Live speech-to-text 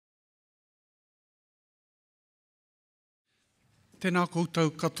Tēnā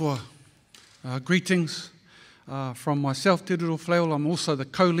koutou katoa. Greetings from myself, Te Flavell. I'm also the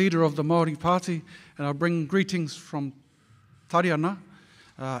co-leader of the Māori Party, and I bring greetings from Tariana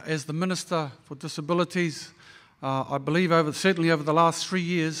as the Minister for Disabilities, I believe certainly over the last 3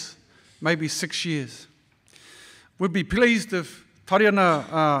 years, maybe 6 years. We'd be pleased if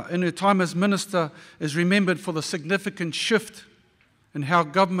Tariana, in her time as Minister, is remembered for the significant shift in how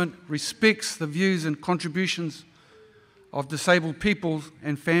government respects the views and contributions of disabled people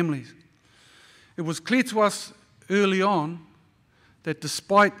and families. It was clear to us early on that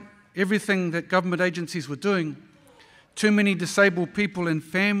despite everything that government agencies were doing, too many disabled people and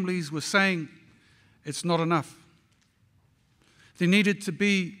families were saying it's not enough. There needed to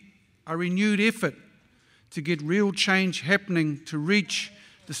be a renewed effort to get real change happening to reach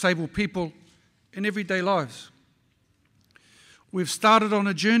disabled people in everyday lives. We've started on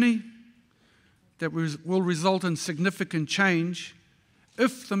a journey that will result in significant change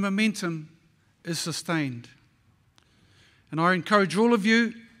if the momentum is sustained. And I encourage all of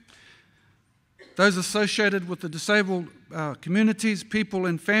you, those associated with the disabled communities, people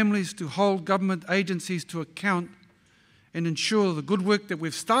and families, to hold government agencies to account and ensure the good work that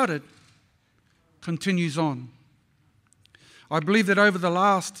we've started continues on. I believe that over the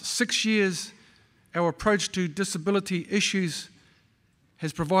last 6 years, our approach to disability issues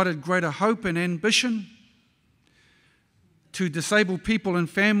has provided greater hope and ambition to disabled people and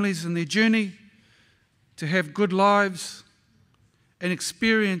families in their journey to have good lives and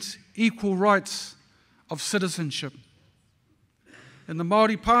experience equal rights of citizenship. In the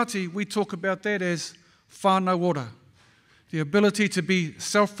Māori Party, we talk about that as whānau ora, the ability to be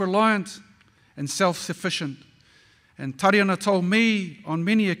self-reliant and self-sufficient. And Tariana told me on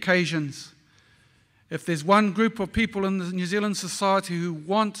many occasions, if there's one group of people in the New Zealand society who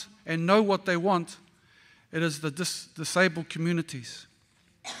want and know what they want, it is the disabled communities.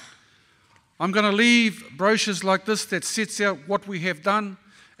 I'm going to leave brochures like this that sets out what we have done,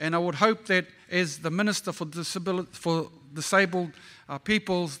 and I would hope that as the Minister for Disabled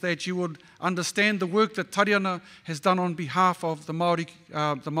Peoples that you would understand the work that Tariana has done on behalf of the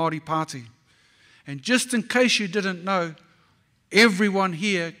Māori Party. And just in case you didn't know, everyone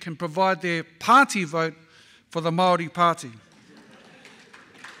here can provide their party vote for the Māori Party.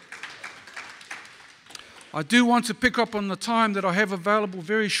 I do want to pick up on the time that I have available,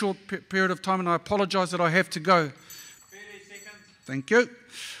 very short period of time, and I apologise that I have to go. 30 seconds. Thank you.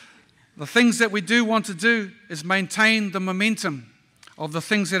 The things that we do want to do is maintain the momentum of the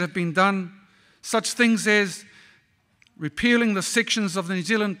things that have been done, such things as repealing the sections of the New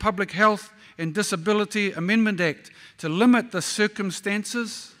Zealand Public Health and Disability Amendment Act to limit the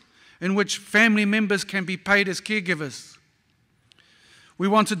circumstances in which family members can be paid as caregivers. We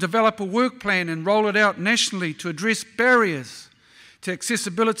want to develop a work plan and roll it out nationally to address barriers to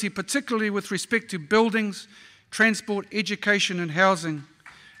accessibility, particularly with respect to buildings, transport, education and housing.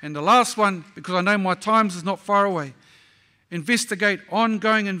 And the last one, because I know my time is not far away, investigate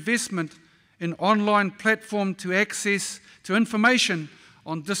ongoing investment in online platform to access to information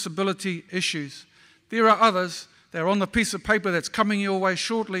on disability issues. There are others. They're on the piece of paper that's coming your way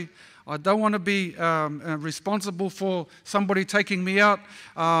shortly. I don't want to be responsible for somebody taking me out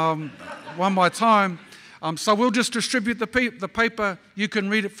one more time. So we'll just distribute the paper. You can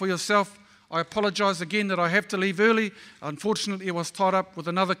read it for yourself. I apologise again that I have to leave early. Unfortunately, I was tied up with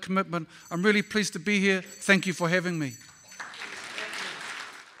another commitment. I'm really pleased to be here. Thank you for having me.